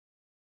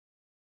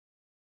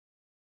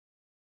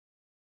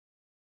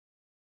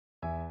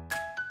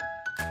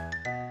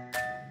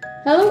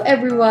Hello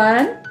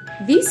everyone!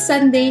 This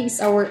Sunday is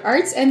our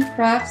Arts and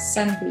Crafts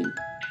Sunday.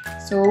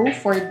 So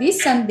for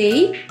this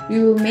Sunday,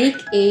 we will make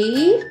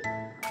a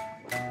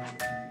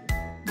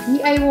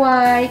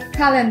DIY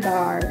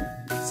calendar.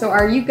 So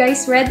are you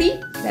guys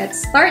ready? Let's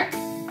start!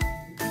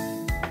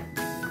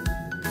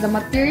 The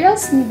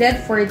materials needed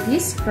for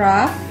this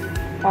craft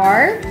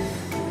are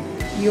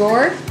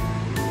your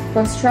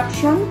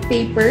construction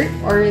paper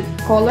or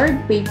colored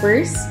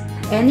papers.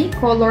 Any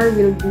color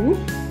will do.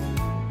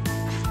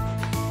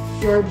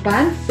 Your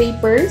bond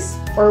papers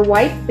or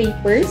white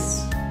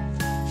papers,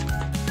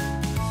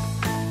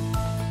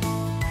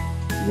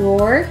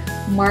 your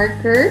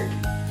marker,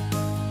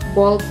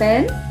 ball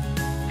pen,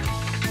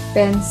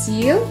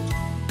 pencil,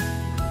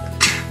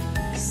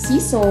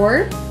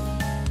 scissor,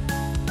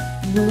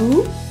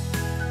 glue,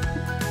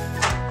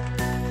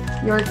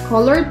 your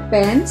colored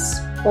pens,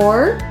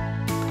 or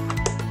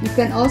you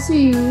can also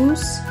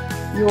use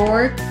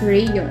your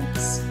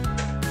crayons.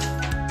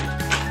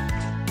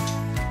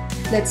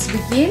 Let's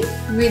begin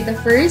with the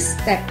first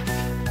step.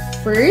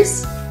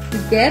 First, you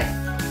get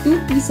 2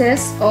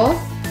 pieces of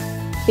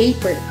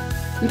paper.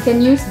 You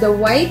can use the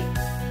white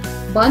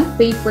bond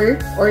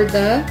paper or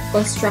the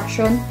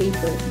construction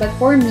paper. But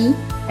for me,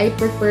 I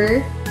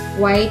prefer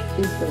white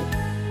paper.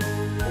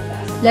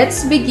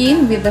 Let's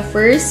begin with the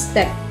first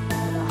step.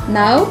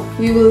 Now,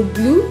 we will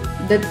glue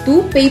the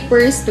 2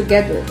 papers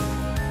together.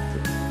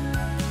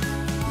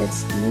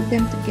 Let's glue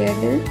them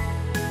together.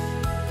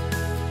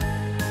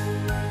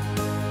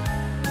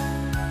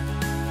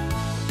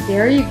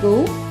 There you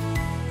go.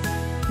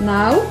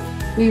 Now,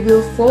 we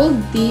will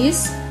fold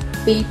this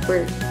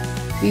paper.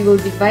 We will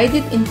divide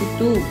it into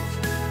 2.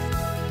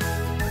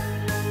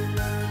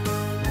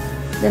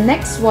 The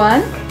next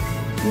one,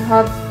 you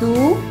have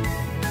to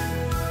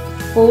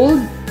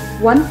fold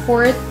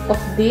 1/4 of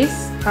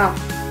this half.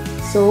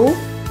 So,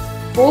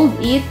 fold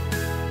it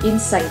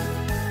inside.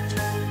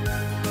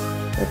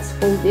 Let's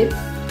fold it.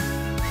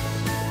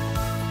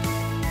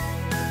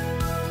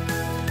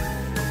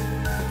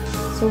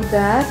 So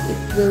that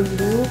it will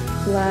look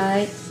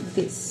like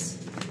this.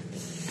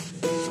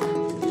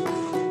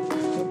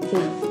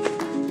 Okay,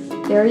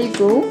 there you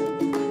go.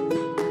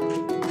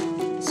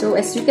 So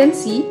as you can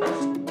see,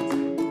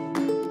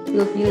 it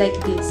will be like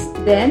this.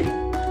 Then,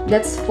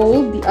 let's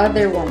fold the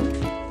other one.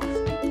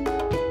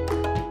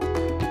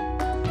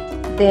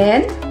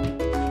 Then,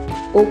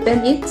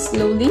 open it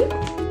slowly.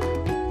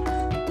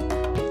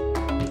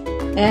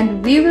 And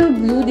we will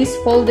glue this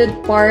folded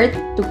part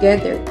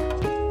together.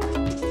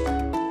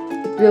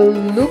 Will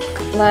look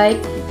like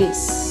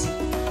this.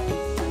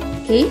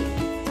 Okay,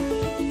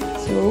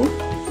 so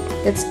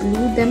let's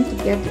glue them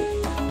together.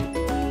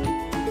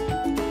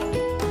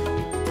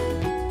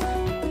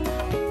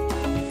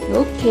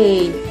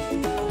 Okay,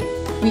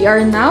 we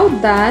are now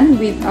done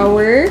with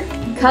our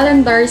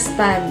calendar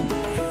stand.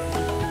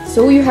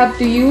 So you have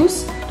to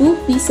use 2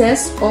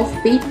 pieces of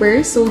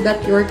paper so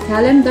that your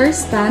calendar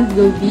stand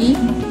will be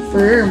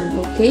firm.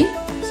 Okay,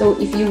 so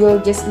if you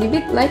will just leave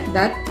it like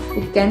that,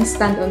 it can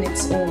stand on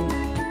its own.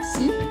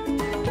 See?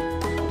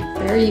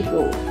 There you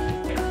go.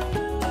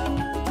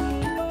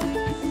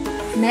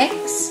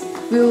 Next,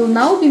 we will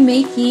now be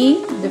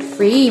making the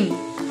frame.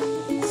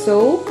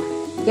 So,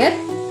 get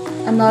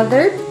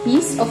another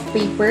piece of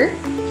paper.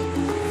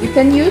 You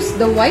can use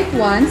the white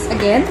ones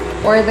again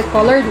or the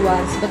colored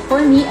ones. But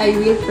for me, I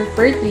will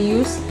prefer to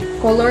use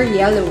color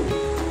yellow.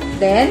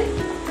 Then,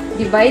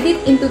 divide it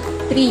into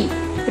 3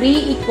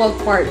 equal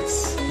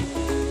parts.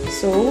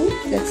 So,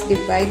 let's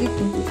divide it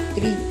into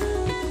 3.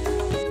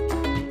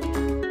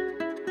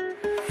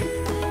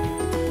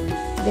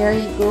 There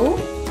you go.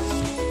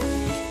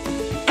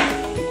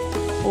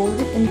 Fold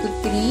it into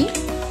 3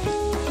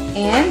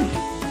 and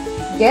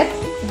get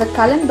the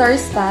calendar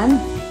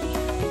stand.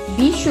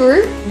 Be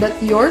sure that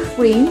your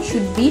frame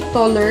should be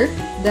taller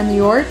than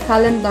your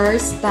calendar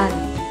stand.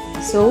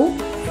 So,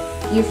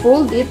 you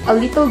fold it a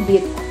little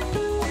bit.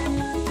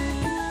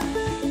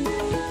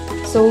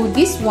 So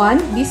this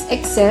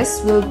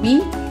excess will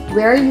be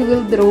where you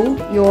will draw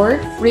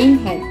your frame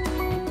head.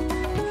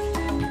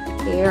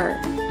 There.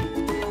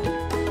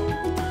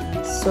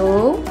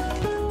 So,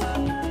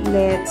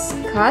 let's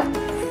cut.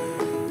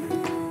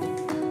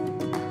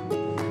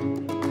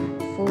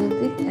 Fold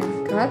it and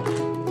cut.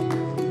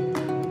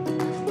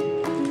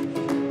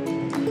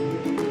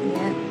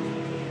 Yeah.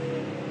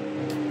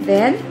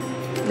 Then,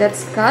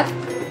 let's cut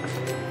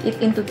it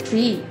into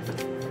 3.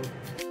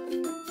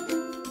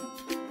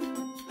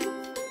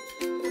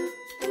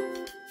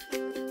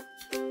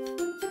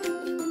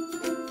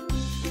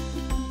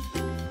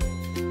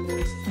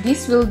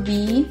 This will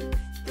be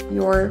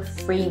your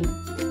frame.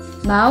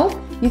 Now,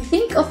 you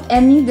think of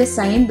any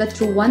design that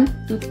you want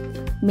to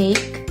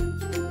make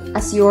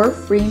as your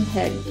frame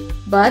head.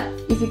 But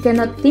if you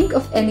cannot think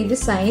of any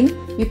design,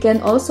 you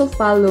can also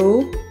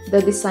follow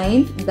the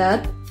design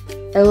that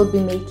I will be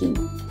making.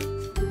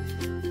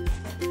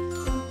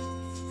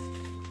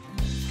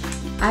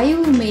 I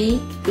will make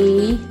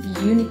a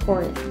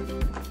unicorn.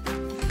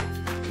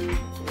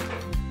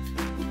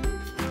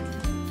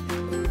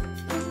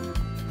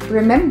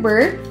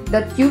 remember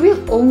that you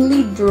will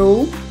only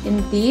draw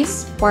in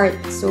this part,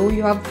 so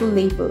you have to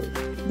label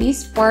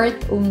this part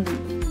only,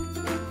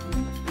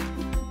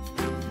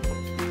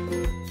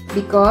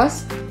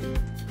 because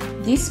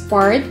this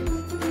part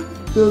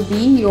will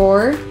be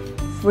your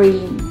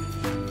frame.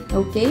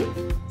 Okay,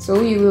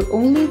 so you will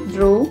only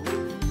draw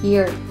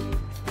here.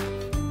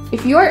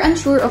 If you are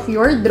unsure of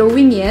your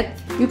drawing yet,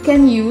 you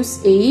can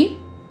use a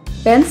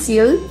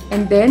pencil,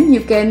 and then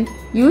you can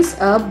use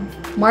a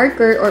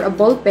marker or a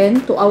ball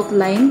pen to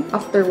outline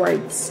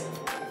afterwards.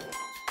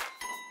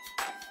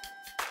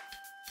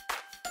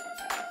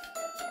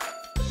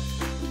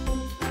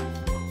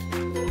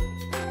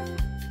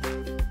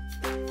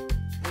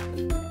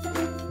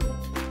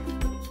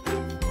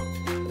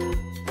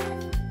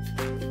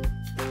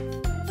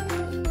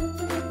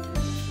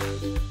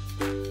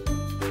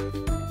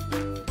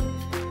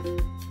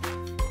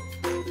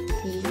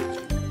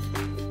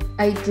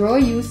 I draw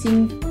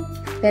using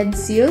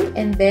pencil,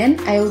 and then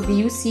I'll be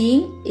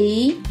using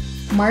a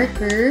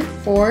marker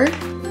for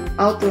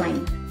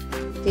outline.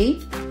 Okay?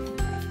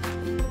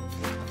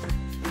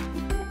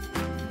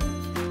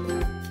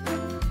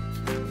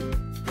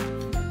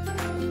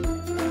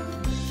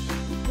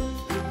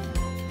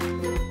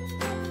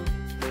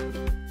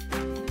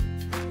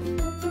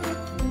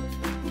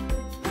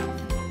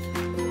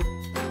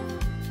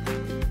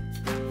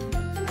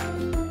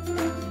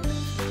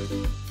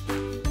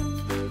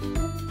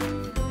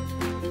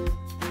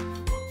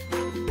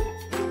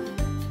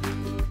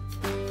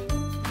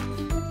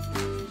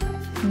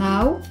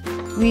 Now,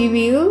 we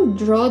will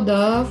draw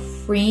the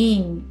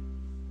frame.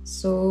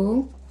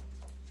 So,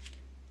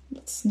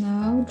 let's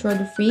now draw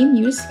the frame.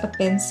 Use a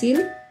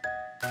pencil.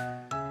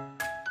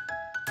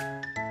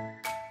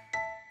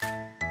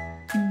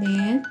 And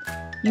then,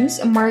 use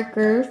a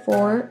marker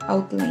for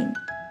outline.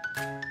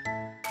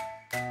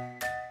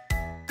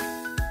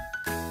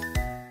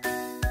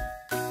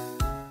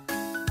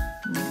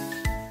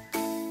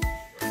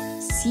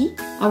 See,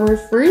 our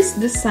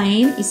first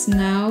design is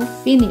now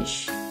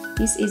finished.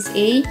 This is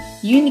a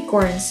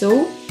unicorn,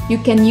 so you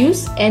can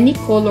use any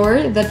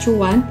color that you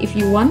want. If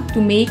you want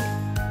to make,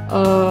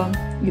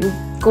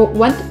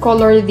 want to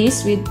color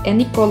this with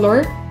any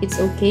color, it's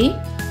okay.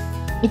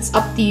 It's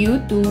up to you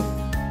to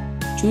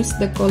choose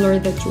the color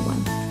that you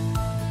want.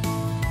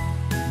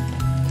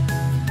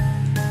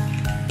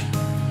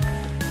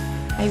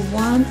 I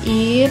want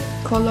it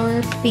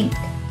color pink.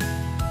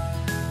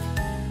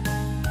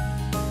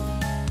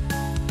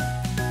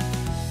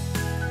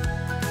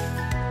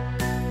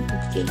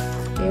 Okay,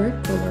 there,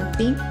 color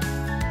pink.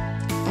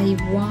 I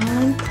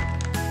want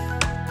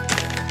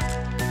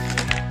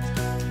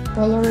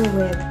color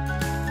red.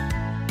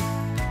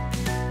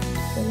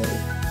 Color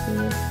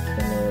red.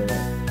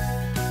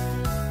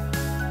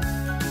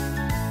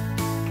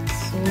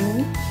 So,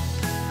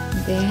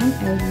 then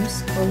I'll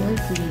use color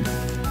green.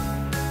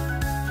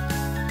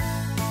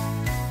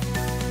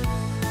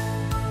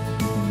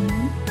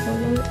 And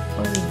color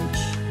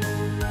orange.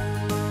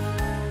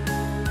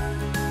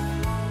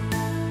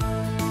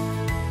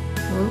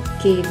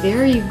 Okay,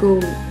 there you go.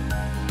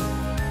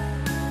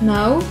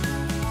 Now,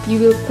 you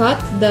will cut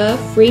the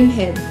frame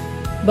head.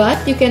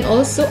 But you can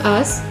also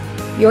ask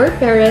your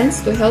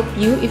parents to help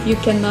you if you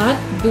cannot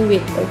do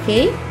it,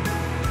 okay?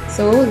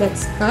 So,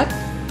 let's cut.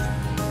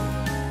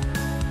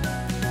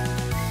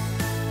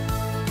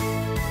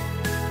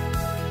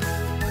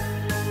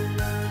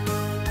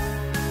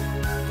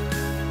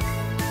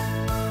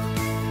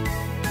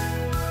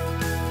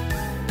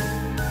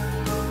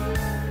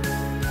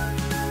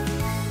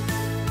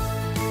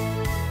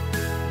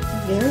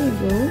 There you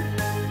go.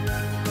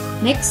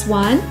 Next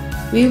one,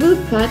 we will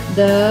cut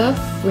the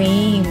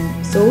frame.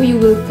 So you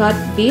will cut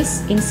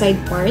this inside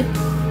part.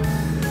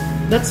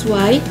 That's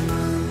why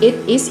it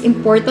is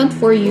important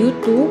for you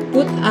to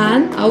put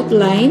an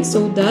outline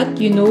so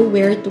that you know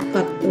where to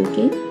cut,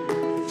 okay?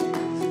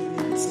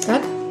 Let's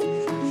cut.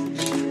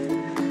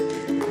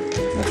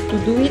 Have to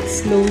do it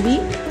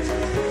slowly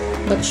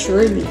but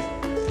surely.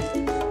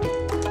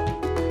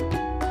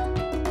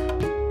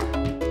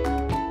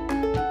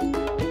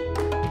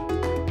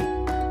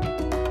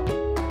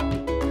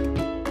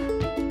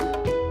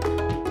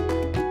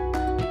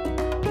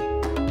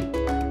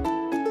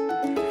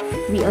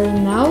 We are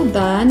now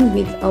done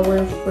with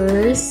our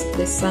first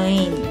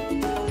design.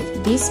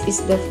 This is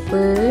the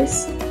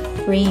first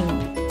frame.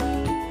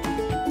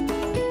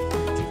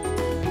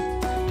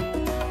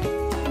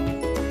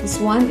 This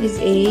one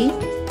is a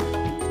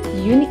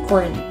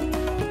unicorn.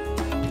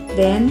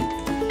 Then,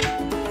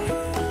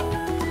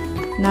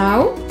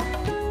 now,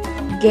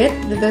 get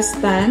the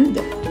stand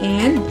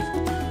and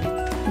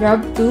you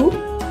have to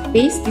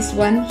paste this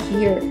one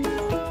here.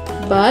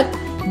 But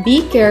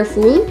be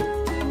careful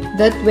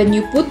that when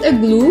you put a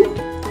glue,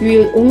 you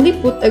will only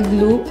put a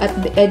glue at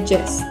the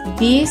edges,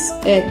 this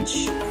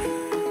edge.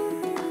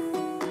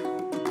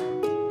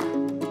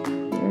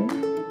 Here,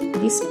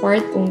 this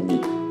part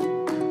only.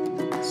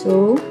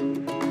 So,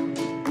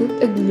 put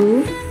a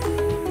glue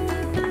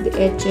at the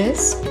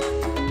edges.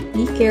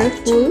 Be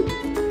careful.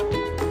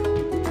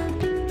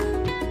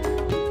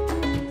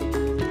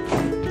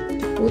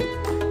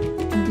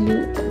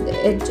 glue at the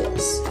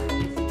edges.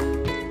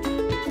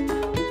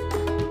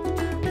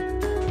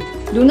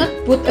 Do not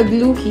put a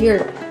glue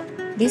here.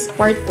 This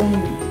part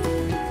only.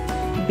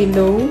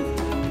 Below.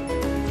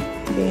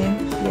 Then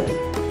here.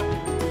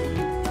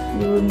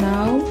 You will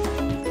now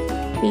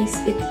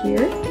paste it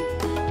here.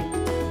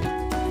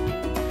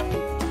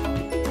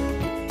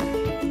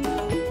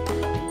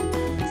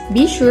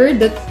 Be sure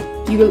that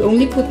you will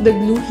only put the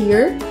glue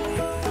here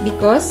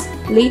because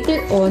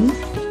later on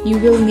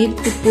you will need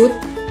to put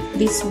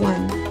this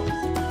one.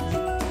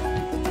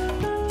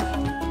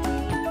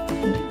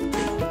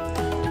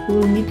 You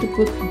will need to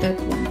put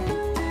that one.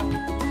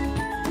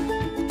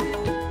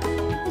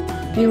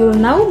 We will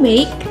now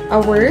make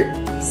our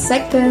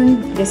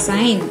second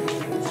design.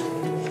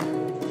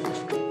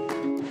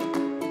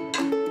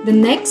 The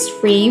next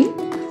frame,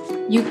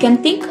 you can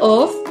think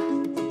of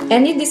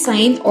any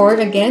design, or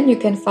again, you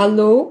can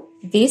follow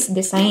this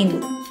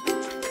design.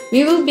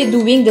 We will be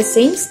doing the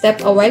same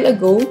step a while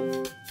ago.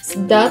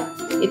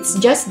 It's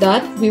just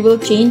that we will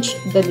change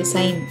the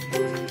design.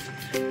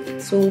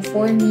 So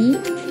for me,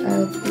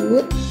 I'll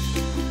put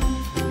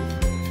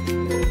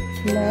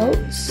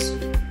clouds.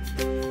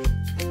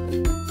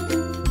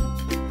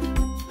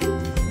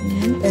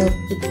 And I'll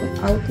put the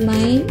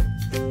outline.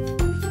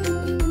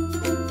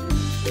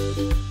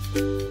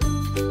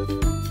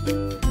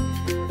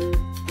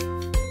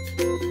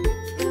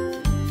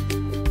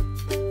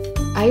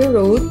 I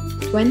wrote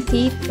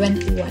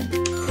 2021.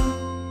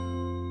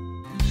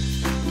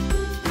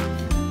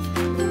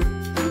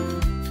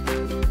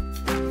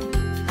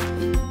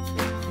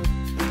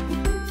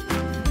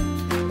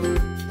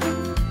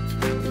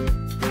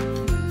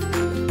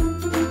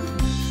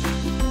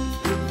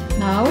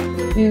 Now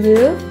we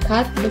will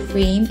cut the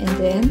frame and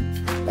then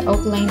the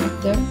outline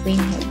of the frame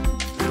head.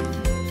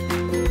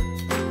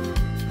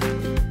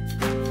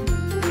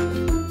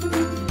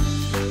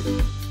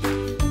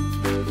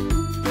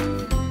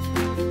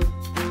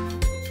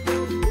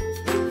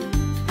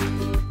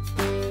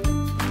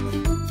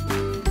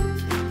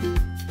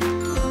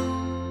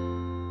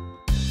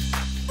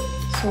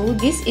 So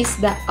this is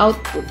the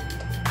output.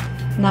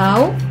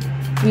 Now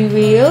we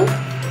will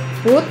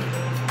put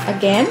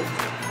again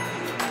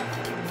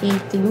a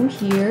glue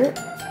here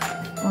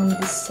on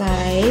this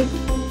side,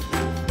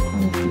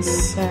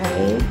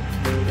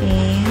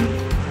 and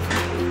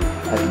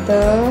at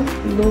the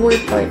lower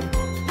part.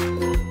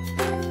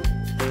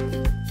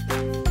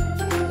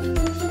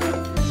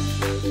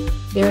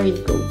 There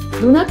you go.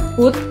 Do not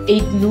put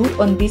a glue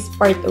on this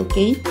part,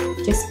 okay?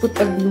 Just put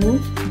a glue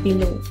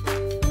below.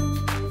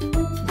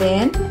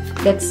 Then,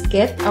 let's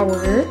get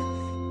our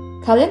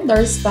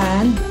calendar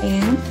stand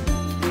and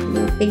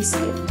we'll paste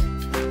it.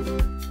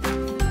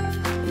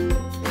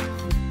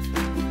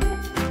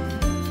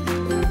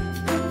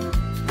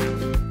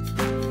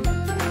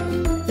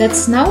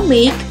 Let's now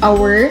make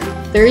our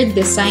third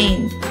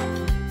design.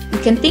 You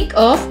can think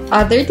of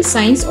other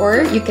designs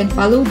or you can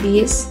follow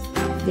this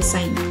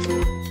design.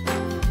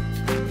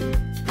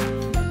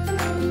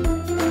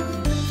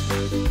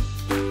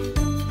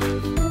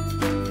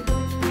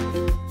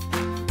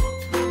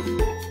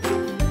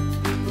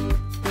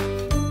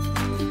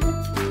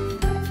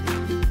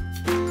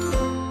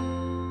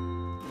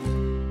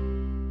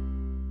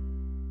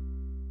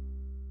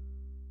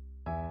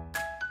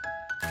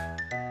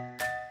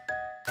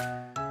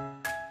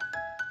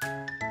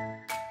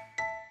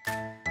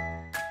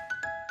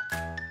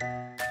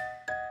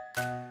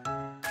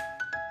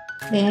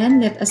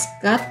 Then, let us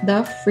cut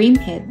the frame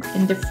head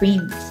and the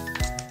frames.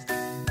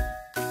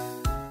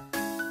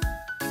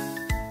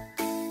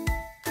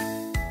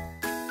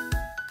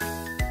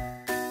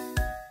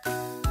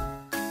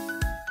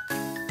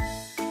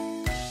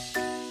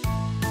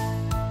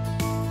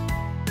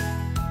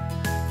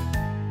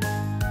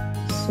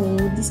 So,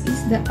 this is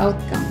the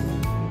outcome.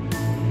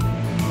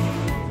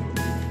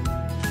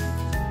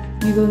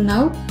 We will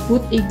now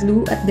put a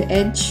glue at the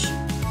edges.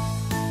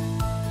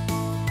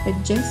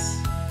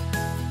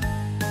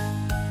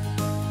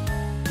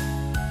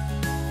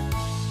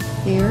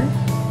 Here.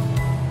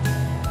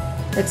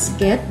 Let's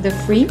get the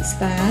frame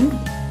stand.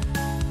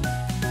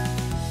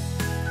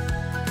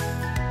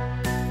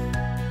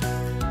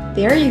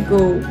 There you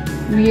go.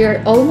 We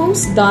are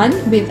almost done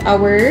with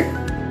our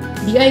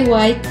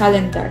DIY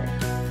calendar.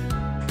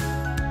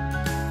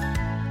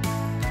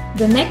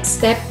 The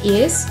next step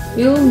is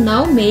we will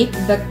now make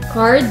the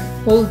card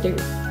holder.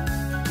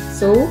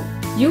 So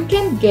you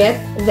can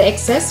get the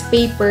excess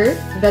paper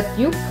that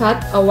you cut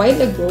a while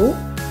ago,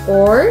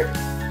 or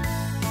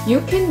you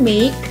can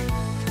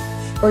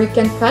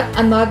cut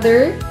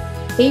another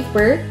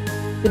paper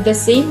with the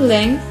same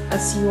length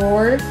as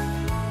your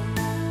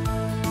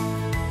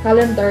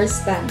calendar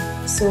stand.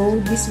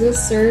 So this will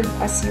serve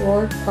as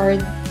your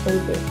card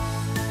holder.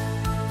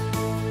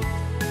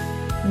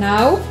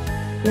 Now,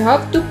 you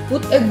have to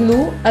put a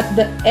glue at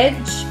the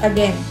edge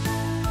again.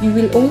 You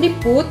will only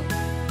put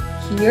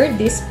here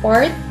this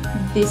part,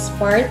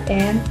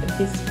 and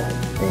this part,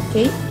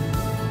 okay?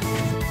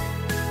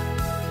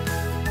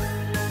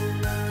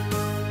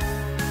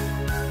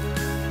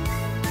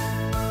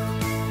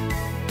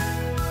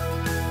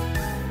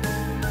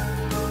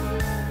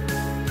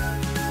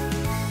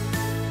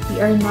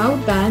 are now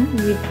done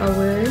with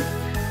our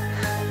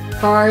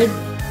card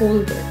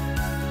holder.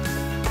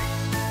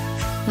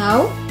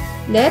 Now,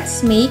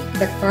 let's make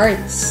the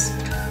cards.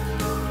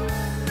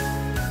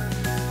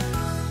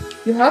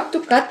 You have to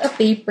cut a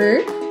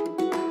paper.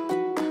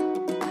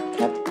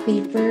 Cut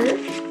paper.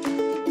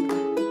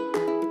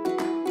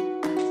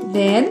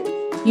 Then,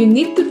 you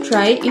need to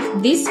try if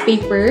this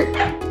paper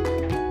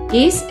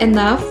is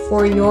enough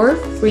for your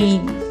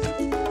frame.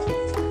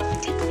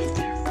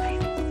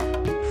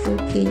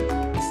 Okay,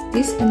 is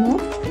this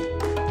enough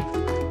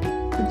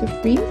for the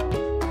frame?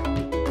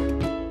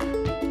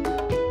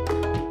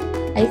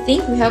 I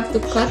think we have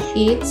to cut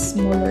it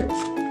smaller.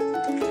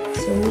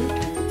 So,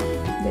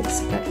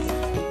 let's cut it.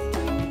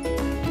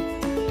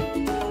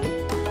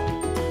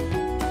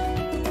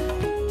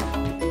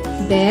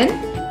 Then,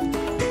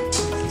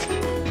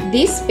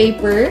 this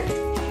paper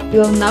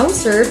will now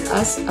serve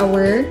as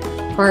our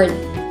card.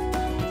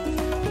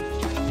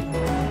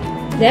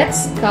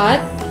 Let's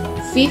cut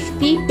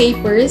 50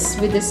 papers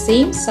with the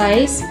same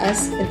size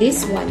as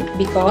this one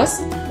because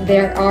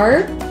there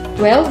are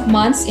 12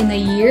 months in a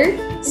year,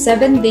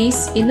 7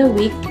 days in a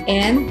week,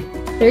 and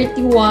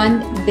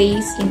 31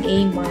 days in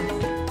a month.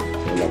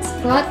 So let's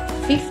cut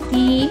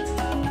 50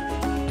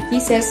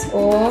 pieces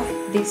of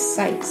this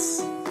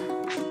size.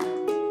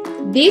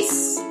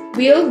 This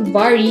will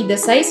vary, the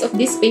size of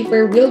this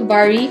paper will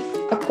vary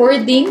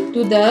according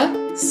to the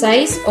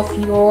size of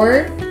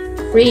your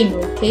frame,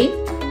 okay?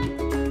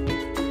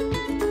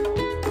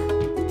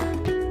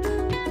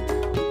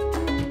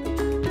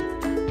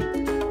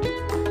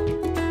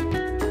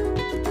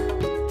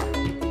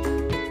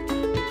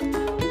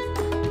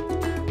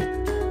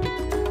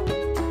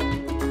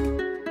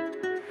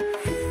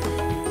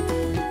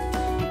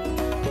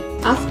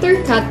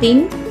 After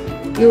cutting,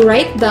 you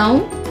write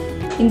down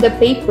in the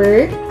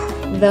paper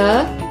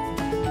the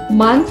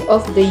month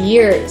of the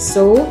year.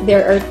 So,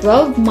 there are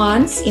 12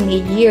 months in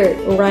a year.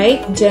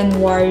 Write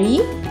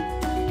January,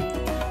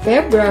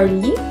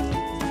 February,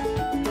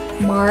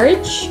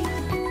 March,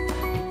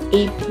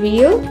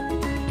 April,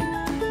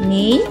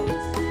 May,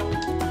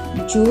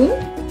 June,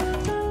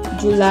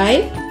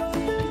 July,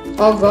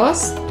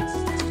 August,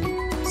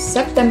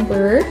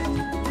 September,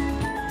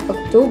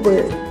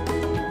 October,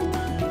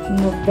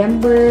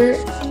 November,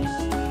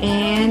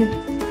 and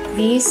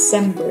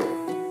December.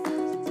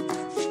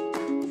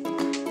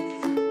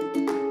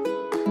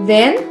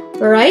 Then,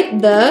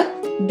 write the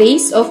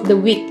days of the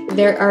week.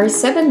 There are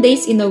 7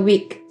 days in a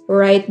week.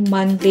 Write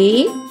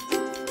Monday,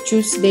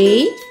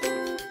 Tuesday,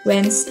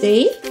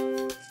 Wednesday,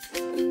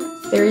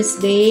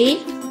 Thursday,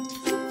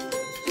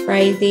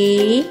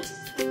 Friday,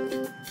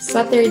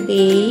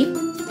 Saturday,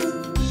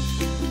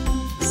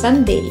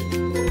 Sunday.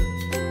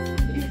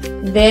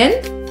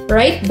 Then,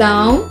 write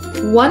down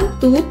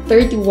 1 to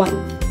 31.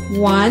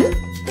 1,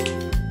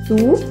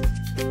 2,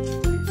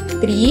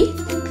 3,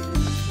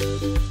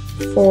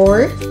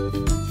 4,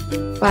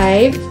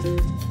 5,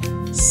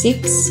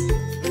 6,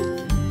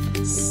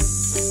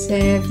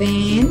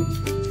 7,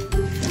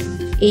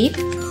 8,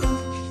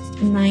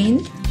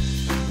 9,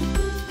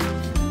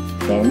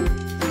 10,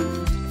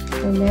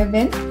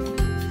 11,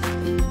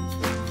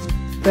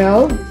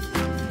 12,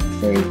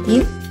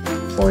 13,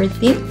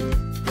 14,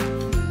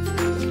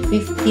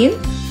 15,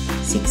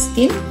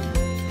 16,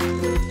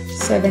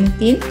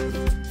 17,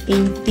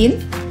 18,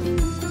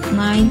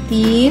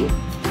 19,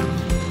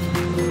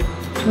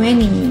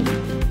 20,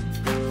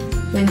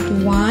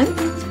 21,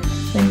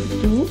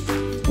 22,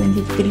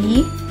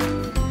 23,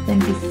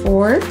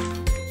 24,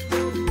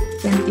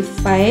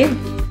 25,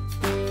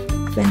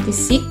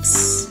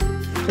 26,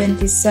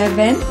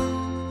 27,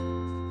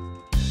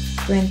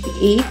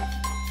 28,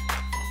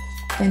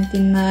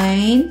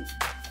 29,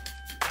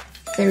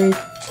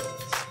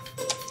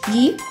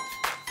 30,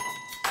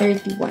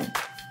 31.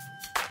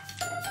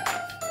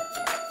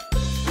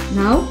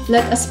 Now,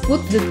 let us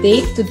put the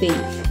date today.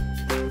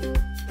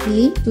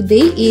 Okay,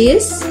 today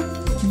is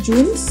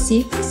June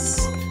 6,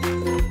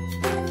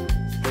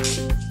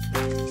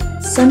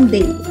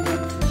 Sunday.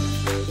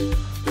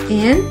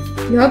 And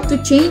you have to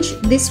change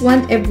this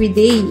one every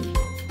day.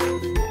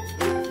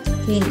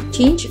 Okay,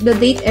 change the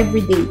date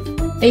every day.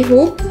 I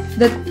hope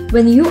that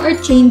when you are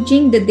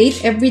changing the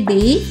date every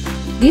day,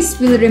 this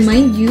will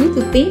remind you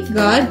to thank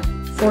God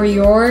for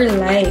your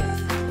life.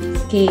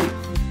 Okay,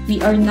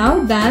 we are now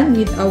done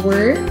with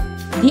our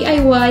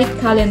DIY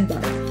calendar.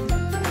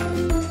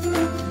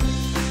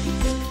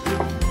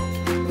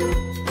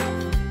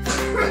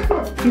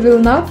 We will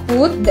now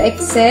put the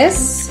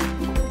excess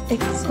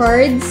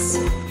cards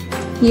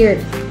here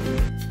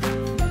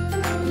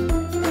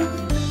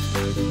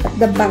at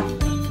the back.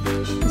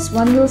 This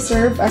one will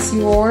serve as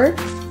your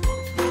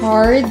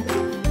card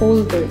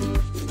holder.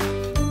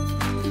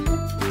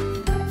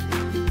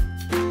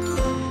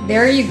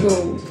 There you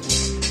go.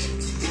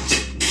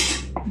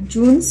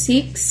 June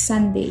 6,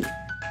 Sunday.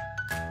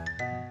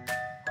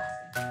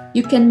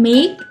 You can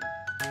make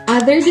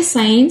other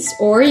designs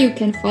or you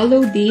can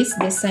follow this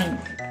design.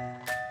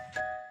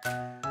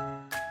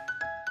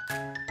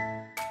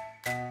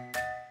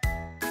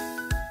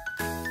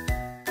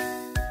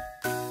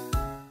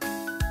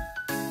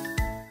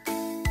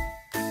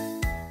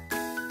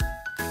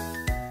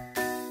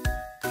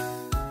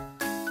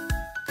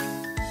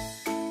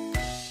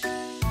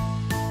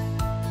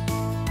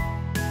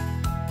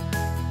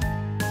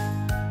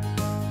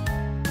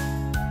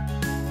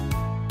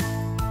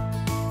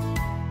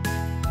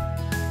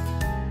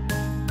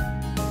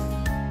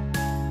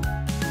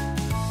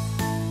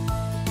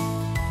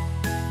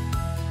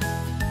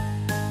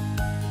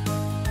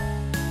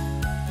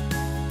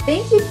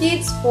 thank you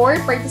kids for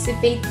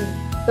participating.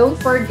 Don't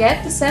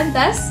forget to send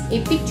us a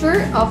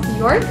picture of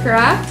your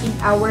craft in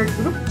our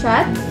group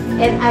chat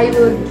and I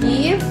will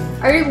give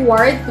a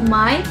reward to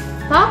my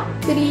top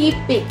 3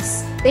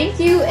 picks. Thank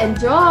you.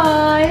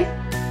 Enjoy!